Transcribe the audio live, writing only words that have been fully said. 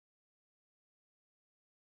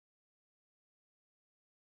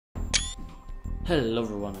Hello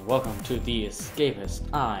everyone and welcome to The Escapist.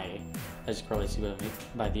 As you probably see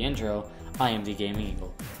by the intro, I am the Gaming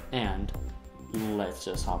Eagle. And let's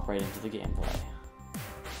just hop right into the gameplay.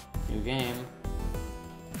 New game.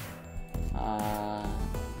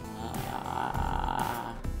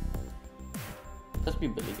 Let's be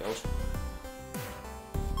billygoat.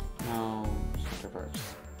 No, center perks.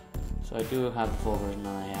 So I do have the full version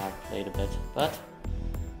and I have played a bit, but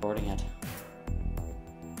recording it.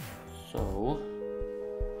 So,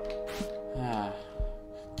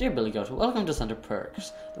 dear billygoat, welcome to Center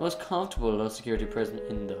Perks, the most comfortable low-security prison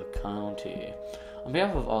in the county. On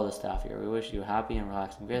behalf of all the staff here, we wish you a happy and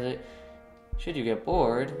relaxing visit. Should you get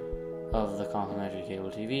bored of the complimentary cable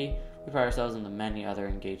TV, we pride ourselves on the many other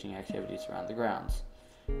engaging activities around the grounds.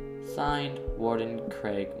 Signed, Warden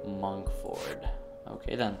Craig Monkford.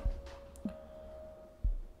 Okay then.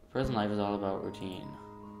 Prison life is all about routine.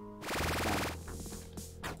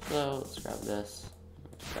 So, let's grab this,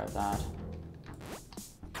 let's grab that.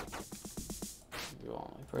 Go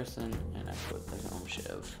on my person, and I put the home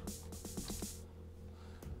shiv.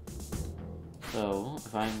 So,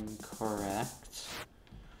 if I'm correct,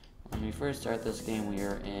 when we first start this game, we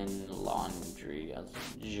are in laundry as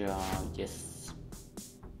a job. Yes.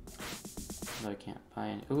 So I can't buy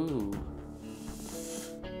any. Ooh.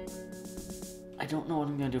 I don't know what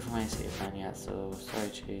I'm gonna do for my escape plan yet, so sorry,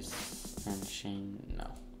 Chase and Shane.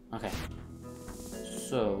 No. Okay.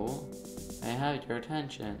 So, I have your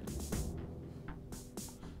attention.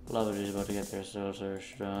 Love is about to get there, so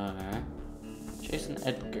stronger. Jason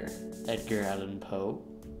Edgar Allan Poe?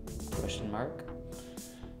 Question mark.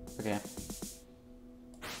 Okay.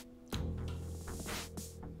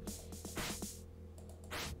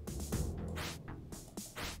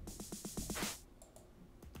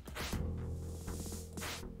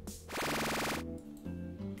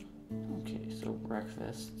 Okay, so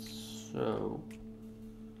breakfast. So,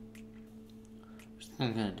 first thing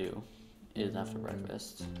I'm gonna do is after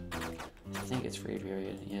breakfast, I think it's free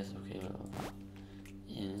period, yes, okay, blah, blah, blah,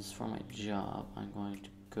 is for my job, I'm going to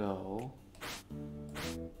go,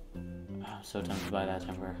 I'm so tempted to buy that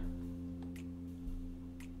timber.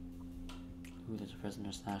 Ooh, there's a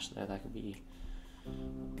prisoner stash there, that would be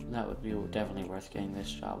definitely worth getting this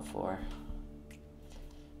job for.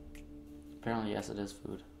 Apparently, yes, it is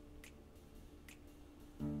food.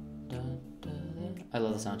 I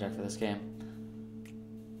love the soundtrack for this game.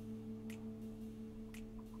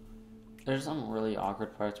 There's some really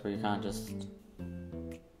awkward parts where you're kind of just,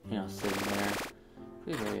 sitting there.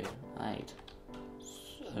 Pretty very light.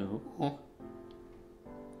 So,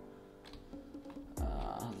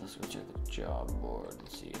 let's go check the job board and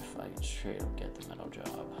see if I can straight up get the metal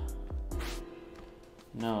job.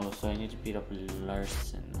 No, so I need to beat up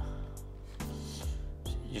Larson.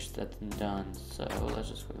 Just that's done, so let's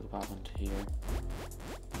just quickly pop into here.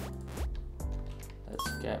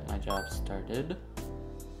 Let's get my job started.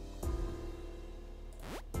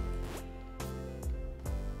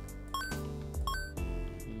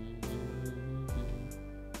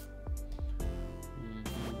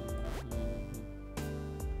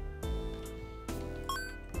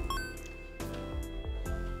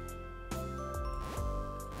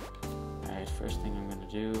 Alright, first thing I'm gonna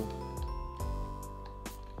do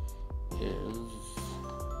is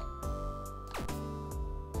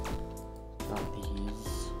got these.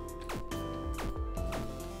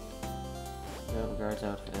 Got a guard's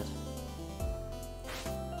outfit.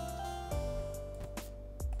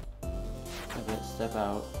 Okay, step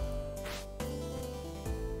out.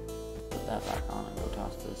 Put that back on and go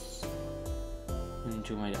toss this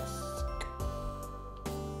into my desk.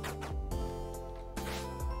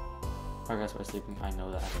 Progress by sleeping, I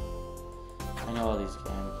know that. I know all these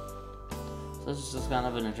games. So this is just kind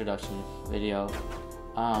of an introduction video.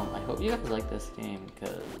 I hope you guys like this game,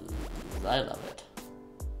 because I love it.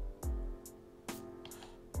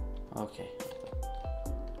 Okay.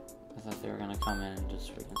 I thought they were gonna come in and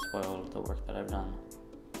just freaking spoil the work that I've done.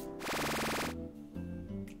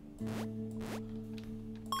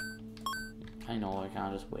 I know I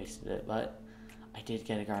kinda just wasted it, but I did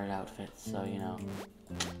get a guard outfit, so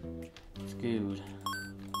it's good.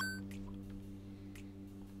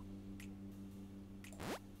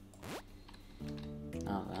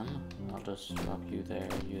 Now then, I'll just drop you there,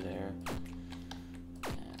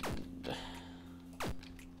 and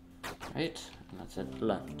right, and that's at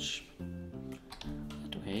lunch.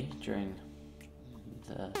 That way, during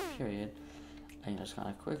the period, I can just kind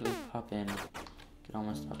of quickly pop in, get all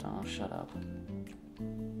my stuff done. Oh, shut up.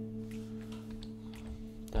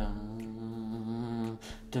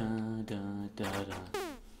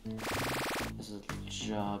 This is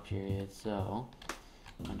job period, so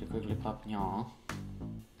Going to quickly pop y'all.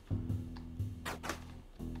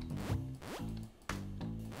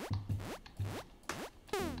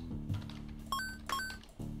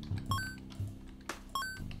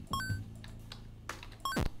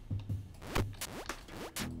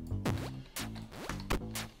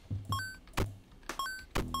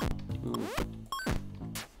 Ooh.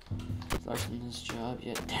 Starting this job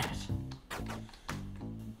yet? Damn it.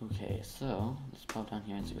 Okay, so let's pop down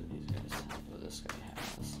here and see what these guys have. What this guy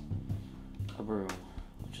has. A broom,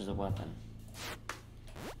 which is a weapon.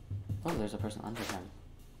 Oh, there's a person under him.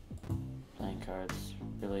 Playing cards.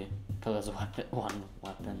 Really? But there's a weapon. One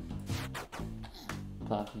weapon.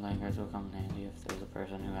 Playing cards will come in handy if there's a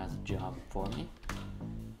person who has a job for me.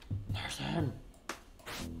 There's him!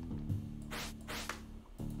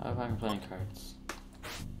 How about I'm playing cards?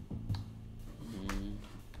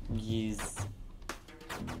 Yes.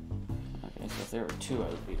 Okay, so if there were two, I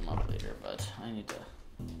would beat them up later, but I need to.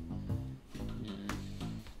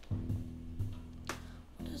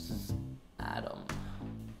 What is this? Adam.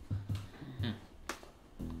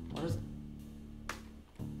 What is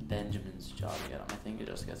Benjamin's job get him? I think it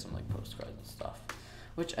just gets some like postcards and stuff,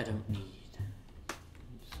 which I don't need.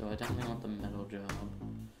 So I definitely want the metal job.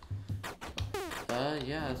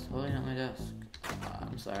 Yeah, it's totally not my desk.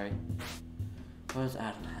 I'm sorry. What does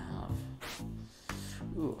Adam have?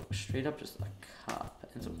 Ooh, straight up just a cup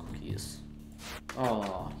and some cookies.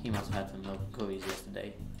 Oh, he must have had some milk and cookies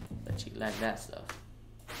yesterday. Bet you like that stuff.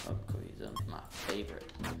 Milk and cookies are my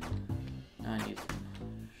favorite. Now I need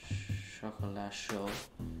some chocolate chaud,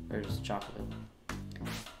 or just chocolate.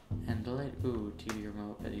 And the light, ooh, TV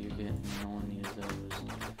remote, better you get, no one needs those.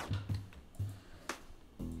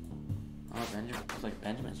 Oh, Benjamin, looks like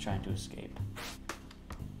Benjamin's trying to escape.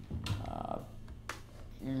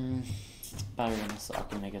 Battery in the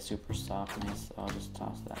sock and make it super softness, so I'll just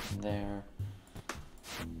toss that in there.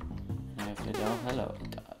 And if you don't, hello.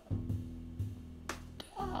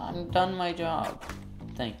 I'm done my job.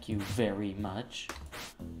 Thank you very much.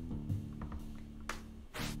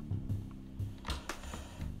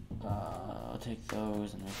 I'll take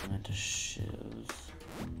those and make them into shoes.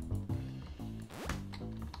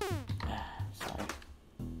 Sorry.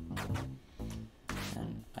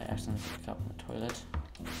 And I accidentally put the cup in the toilet.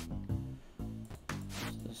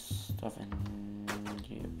 What's this stuff in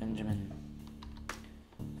here? Benjamin.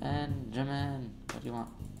 Benjamin! What do you want?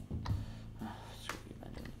 Oh, screw you,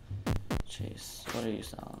 Benjamin. Chase, what are you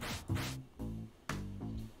selling?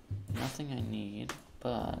 Nothing I need,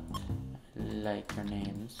 but I like your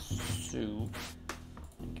name, Sue.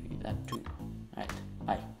 I'll give you that too. Alright,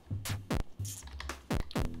 bye.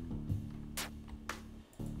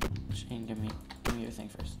 Shane, give me your thing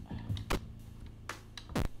first.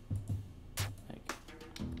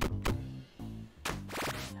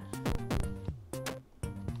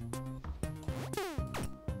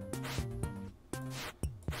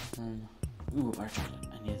 Ooh, our chocolate.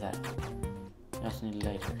 I need that. I also need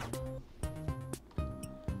lighter.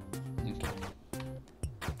 Okay.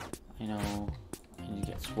 I know I need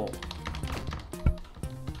to get swole.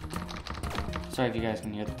 Sorry if you guys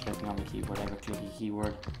can hear the clicking on the keyboard. I have a clicky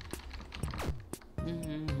keyboard.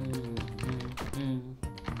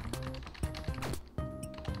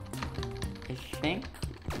 I think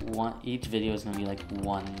each video is gonna be like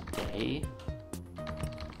one day.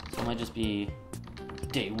 So it might just be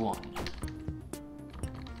day 1.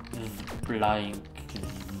 Blank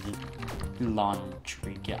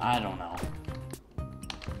laundry. I don't know.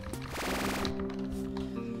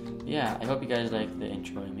 Yeah, I hope you guys liked the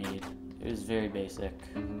intro I made. It was very basic,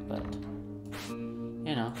 but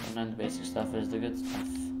you know, sometimes the basic stuff is the good stuff.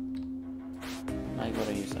 Like, what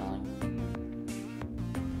are you selling?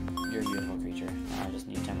 You're a beautiful creature. Now I just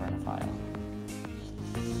need timber and a file.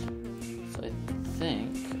 So I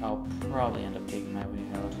think I'll probably end up taking my way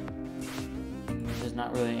out. There's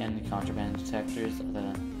not really any contraband detectors other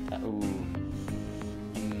than that. Ooh,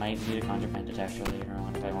 I might need a contraband detector later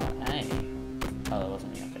on if I want. Hey, oh, that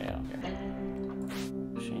wasn't me. Okay, I don't care.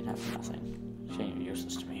 Shane has nothing. Shane, you're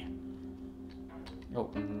useless to me. Oh,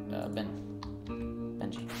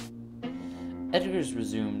 Benji. Edgar's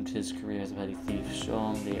resumed his career as a petty thief.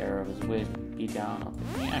 Show him the error of his ways and beat down up.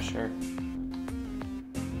 Yeah, sure.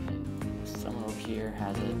 Someone over here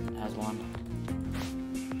has one.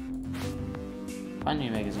 Find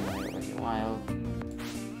new magazine worth your while.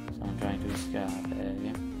 Someone trying to escape.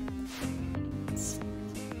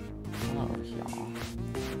 Someone over here.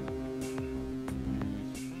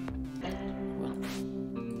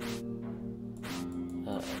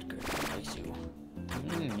 Edgar likes you.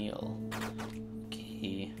 Evening meal.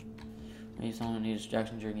 Okay. Maybe someone needs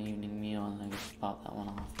distraction during the evening meal and I can just pop that one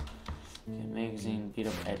off. Okay, magazine, beat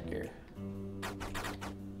up Edgar.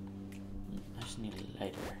 I just need a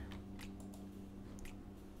lighter.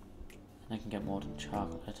 And I can get molten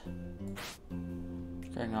chocolate.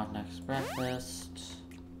 Starting off next breakfast.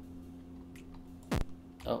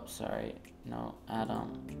 Oh, sorry. No,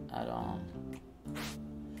 Adam.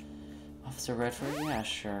 Officer Redford? Yeah,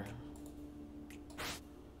 sure.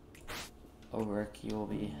 Oh, Rick, you will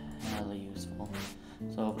be hella useful.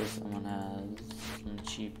 So hopefully someone has some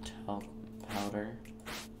cheap talc powder.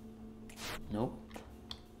 Nope.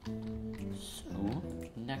 So,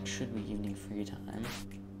 next should be evening free time.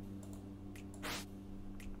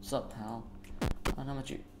 What's up, pal? I don't know what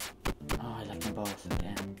you... Oh, I like them both.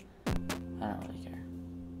 Damn. I don't really care.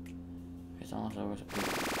 It's almost over to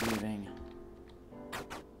leaving.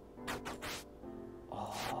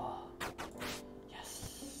 Oh.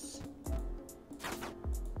 Yes.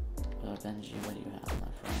 Benji, what do you have,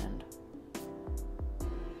 my friend?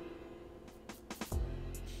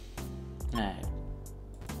 Hey.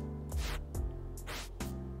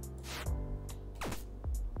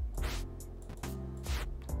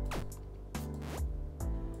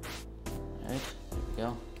 Alright, there we go.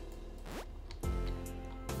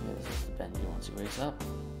 Yeah, this is the Benji once he wakes up.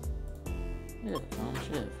 Here, Mom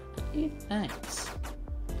Shiv. Thanks.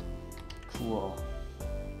 Cool.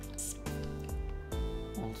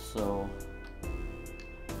 Also,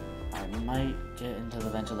 I might get into the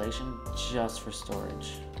ventilation just for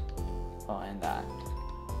storage. Oh, and that.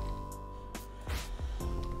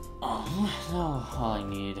 No, all I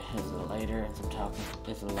need is a lighter and some talking.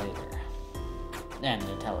 Is a lighter and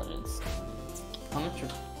intelligence. How much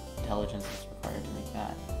intelligence is required to make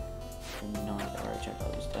that? No, I've already checked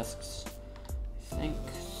all these desks. I think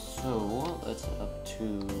so. Let's head up to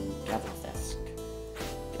Gavin's desk.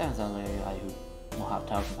 Gavin sounds like a guy who will have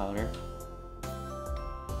talcum powder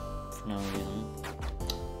for no reason.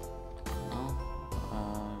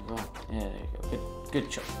 Go. Yeah, there you go.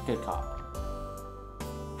 Good cop.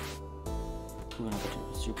 We're gonna go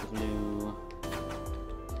to super glue.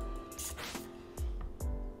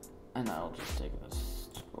 And I'll just take this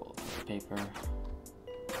roll of paper.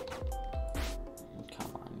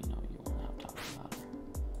 Come on, you know you wanna have talcum powder.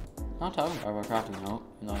 Not talking about crafting note,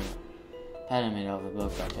 even though I hadn't made out of a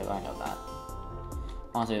book tip, I know that.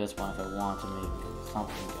 Honestly, at this point, if I want to make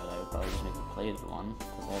something good, I would probably just make a plated one,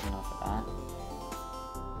 because I have enough of that.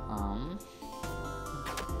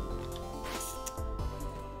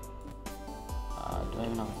 Do I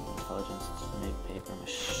have enough intelligence to make paper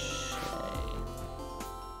mache?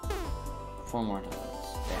 4 more intelligence.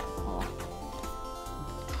 Damn, hold on.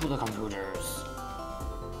 To the computers.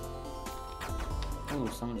 Ooh,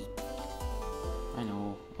 someone just... I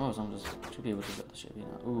know. Oh, someone just... 2 people just got the ship, you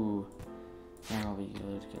know. Ooh. That will be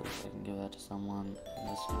good, because I can give that to someone. And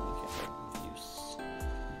this one we get of use.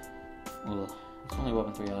 Well, it's only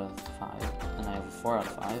weapon 3 out of 5. And I have a 4 out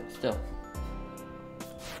of 5. Still.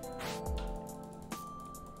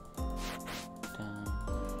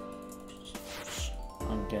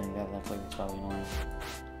 I'm getting that. That's like it's probably annoying.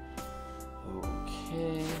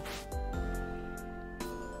 Okay.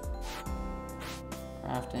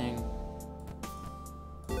 Crafting.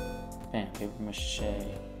 Bam, paper mache.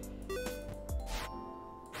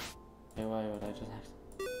 Okay, why would I just have...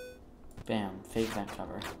 Bam, fake vent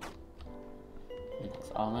cover. And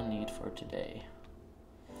that's all I need for today.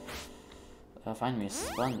 Find me a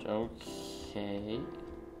sponge. Okay.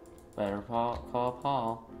 Better call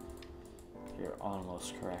Paul. You're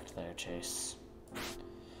almost correct there, Chase.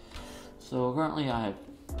 So currently I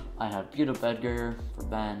have beat up Edgar for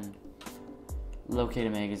Ben, locate a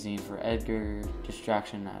magazine for Edgar,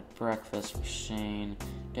 distraction at breakfast for Shane,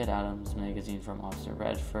 get Adam's magazine from Officer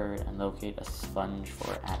Redford, and locate a sponge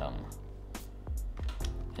for Adam.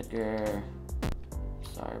 Edgar,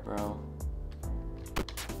 sorry bro.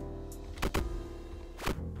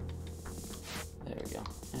 There we go.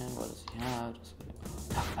 And what does he have?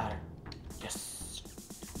 Just talk about it. Yes.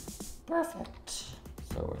 Perfect.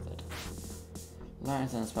 So worth it.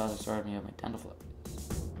 Lawrence and his father started me up my dental flip.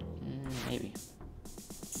 Maybe.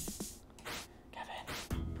 Kevin.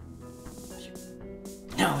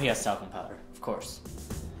 No, he has talcum powder, of course.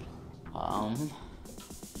 I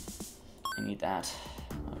need that.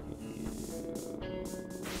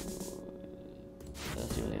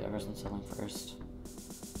 Let's see what the other person's selling first.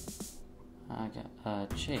 I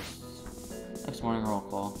got Chase. Next morning roll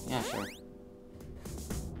call. Yeah, sure.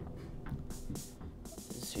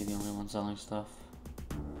 Is he the only one selling stuff?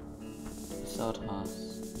 Sell to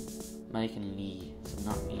us. Mike and Lee, so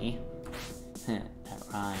not me. That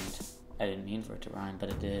rhymed. I didn't mean for it to rhyme, but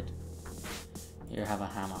it did. Here, have a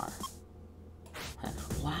hammer.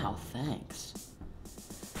 Wow, thanks.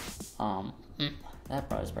 That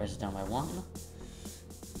brought his prices down by 1.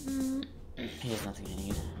 He has nothing I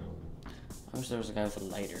need. I wish there was a guy with a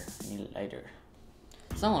lighter. I need a lighter.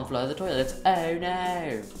 Someone flooded the toilets. Oh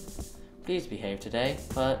no! Please behave today.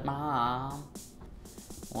 But Mom.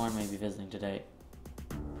 Warren may be visiting today.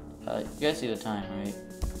 You guys see the time, right?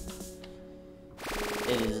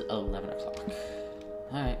 It is 11 o'clock.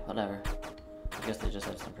 Alright, whatever. I guess they just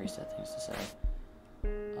have some preset things to say.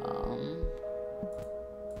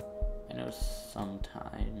 I know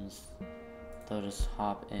sometimes they'll just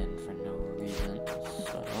hop in for no reason,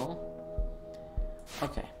 so...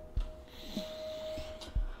 Okay.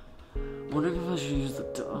 Wondering if I should use the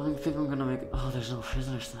dog. I think I'm gonna make... Oh, there's no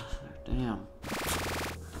prisoner stuff there. Damn.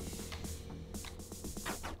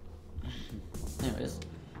 Anyways,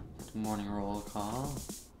 morning roll call.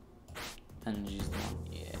 Benji's the one.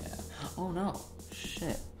 Yeah. Oh no.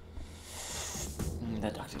 Shit.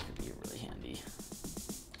 That doctor could be really handy.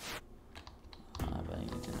 But I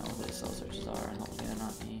need to know what the cell searches are, and hopefully they're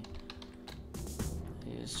not me. I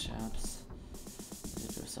use chaps. Need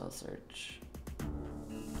to do a cell search.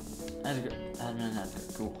 Admin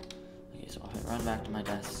editor. Cool. Okay, so if I run back to my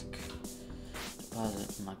desk,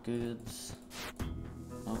 deposit my goods.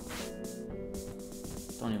 Nope.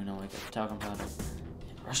 Don't even know I get talcum powder.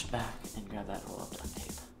 And rush back and grab that roll of duct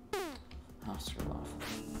tape. Oh, screw off.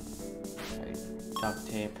 Alright, duct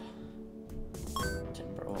tape.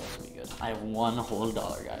 Timber will also be good. I have $1 whole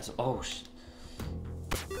guys. Oh shit.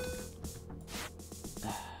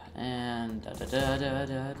 And da da da da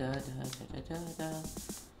da da da da da.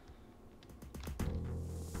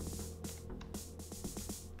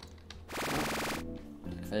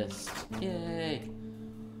 Fist. Yay!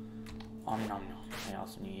 Nom nom nom. I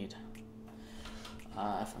also need,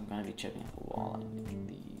 if I'm gonna be chipping up a wall, I need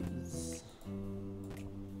these.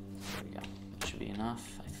 There we go. That should be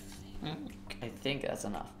enough. I think that's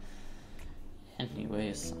enough.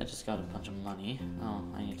 Anyways, I just got a bunch of money. Oh,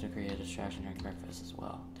 I need to create a distraction during breakfast as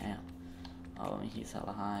well. Damn. Oh, he's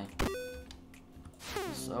hella high.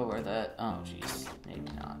 So worth it. Oh, jeez. Maybe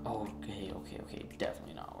not. Okay.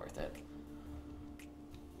 Definitely not worth it.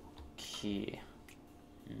 Okay.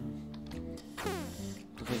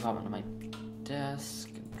 Quickly pop into my desk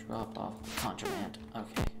and drop off the contraband.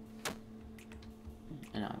 Okay.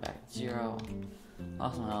 And now I'm back at 0.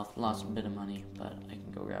 Lost some health, lost a bit of money, but I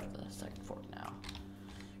can go grab the second fork now,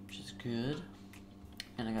 which is good.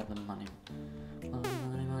 And I got the money.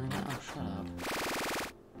 Money. Oh, shut up.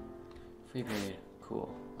 Free period.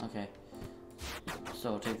 Cool. Okay.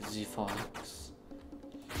 So take the Z-Fox.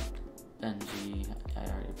 Benji. I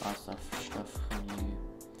already bought stuff from you.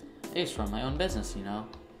 It's from my own business, you know.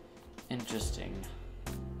 Interesting.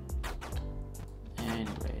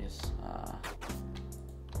 Anyways,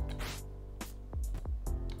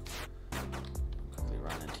 quickly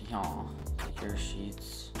run into y'all. Take your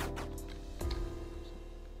sheets.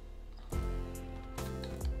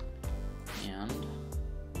 And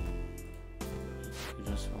you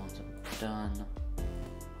just want them done.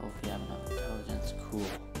 Hopefully you have enough intelligence. Cool.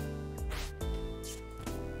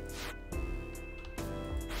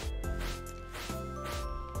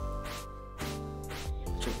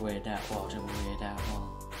 Chip away at that wall.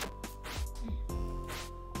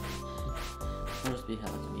 It'll just be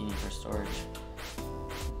hella convenient for storage,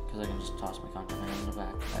 because I can just toss my contraband in the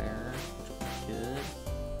back there, which will be good.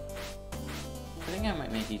 I think I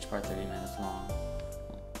might make each part 30 minutes long,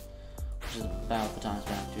 which is about the time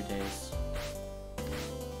spent in 2 days.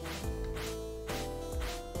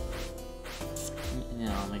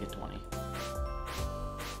 Yeah, I'll make it 20.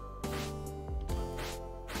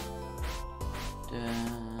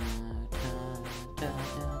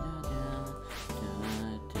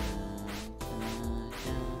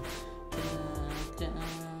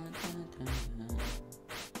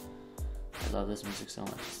 I love this music so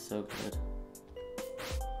much, it's so good.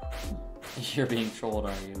 You're being trolled,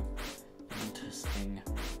 are you? Interesting.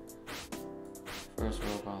 First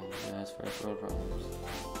world problems, guys, first world problems.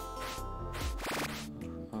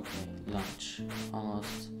 Okay, lunch.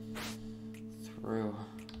 Almost through.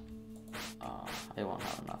 I won't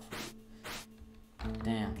have enough food.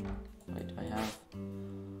 Damn. Wait, do I have...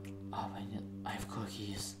 Oh, I have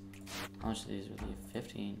cookies. How much of these would be?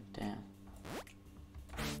 15? Damn.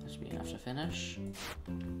 That should be enough to finish.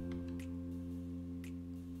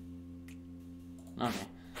 Okay.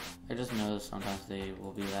 I just know that sometimes they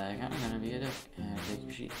will be like, I'm gonna be a dick and take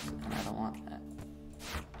your sheets, and I don't want that.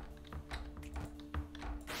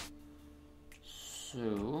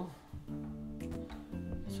 So,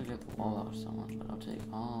 let's look at the wall out of someone, but I'll take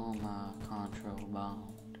all my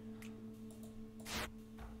contraband.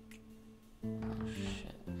 Oh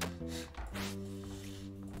shit.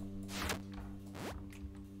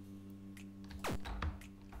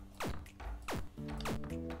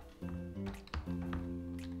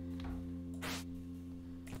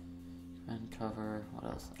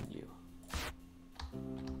 else than you.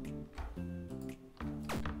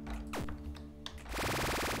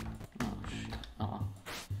 Oh shit. Oh.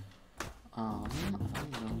 If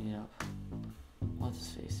I'm gonna meet up. What's his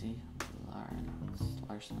facey?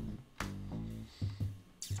 Larson.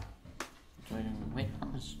 Wait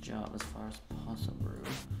on this job as far as possible.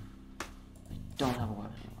 I don't have a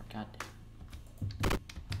weapon anymore. God damn.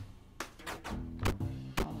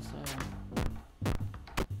 Officer.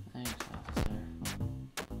 Thanks, officer.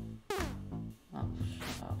 Oh,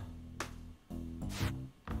 shut up.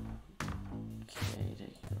 Okay,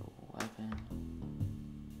 take your weapon.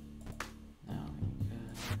 Now we're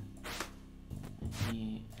good. I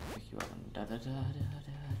need to pick you up and da da da da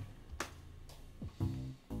da.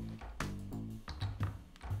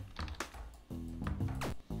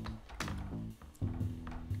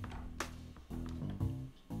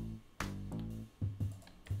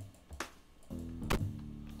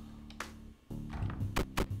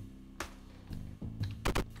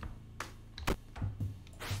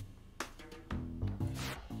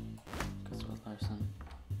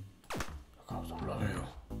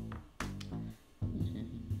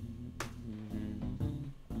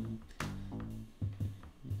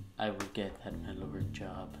 I would get that metal work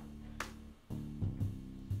job.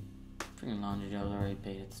 Freaking laundry job's already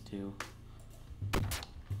paid its due.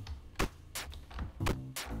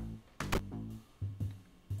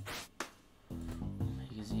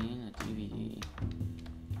 Magazine, a DVD.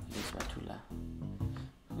 Spatula.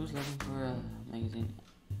 Who's looking for a magazine?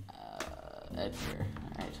 Edgar.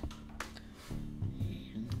 Alright.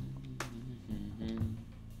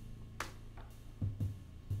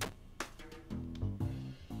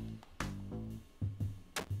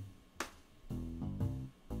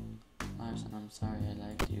 Larson, I'm sorry I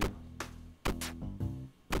liked you.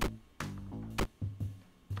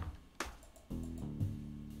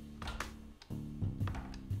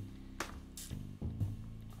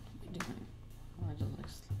 What am I doing? Oh, I just like...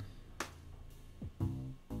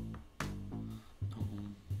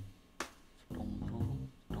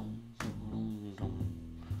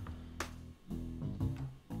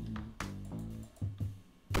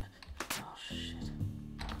 Oh shit.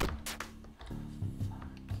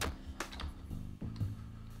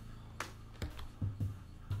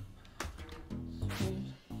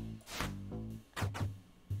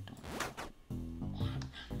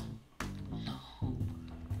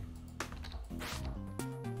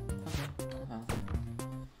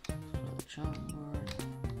 Chalkboard.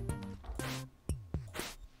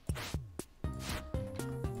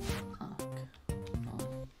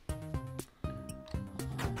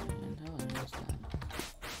 Intelligence then.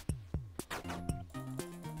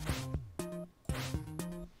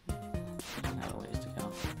 I got a ways to go.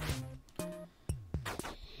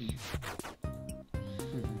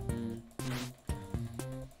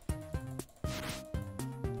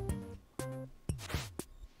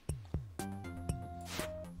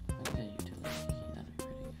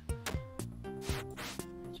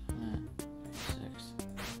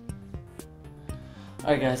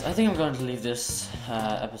 Alright guys, I think I'm going to leave this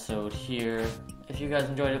episode here. If you guys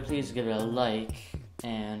enjoyed it, please give it a like,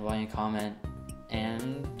 and why not comment,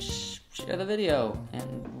 and share the video,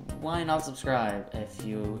 and why not subscribe if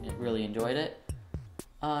you really enjoyed it.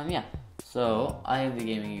 Yeah, so I am the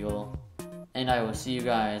Gaming Eagle, and I will see you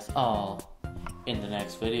guys all in the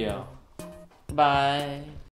next video. Bye!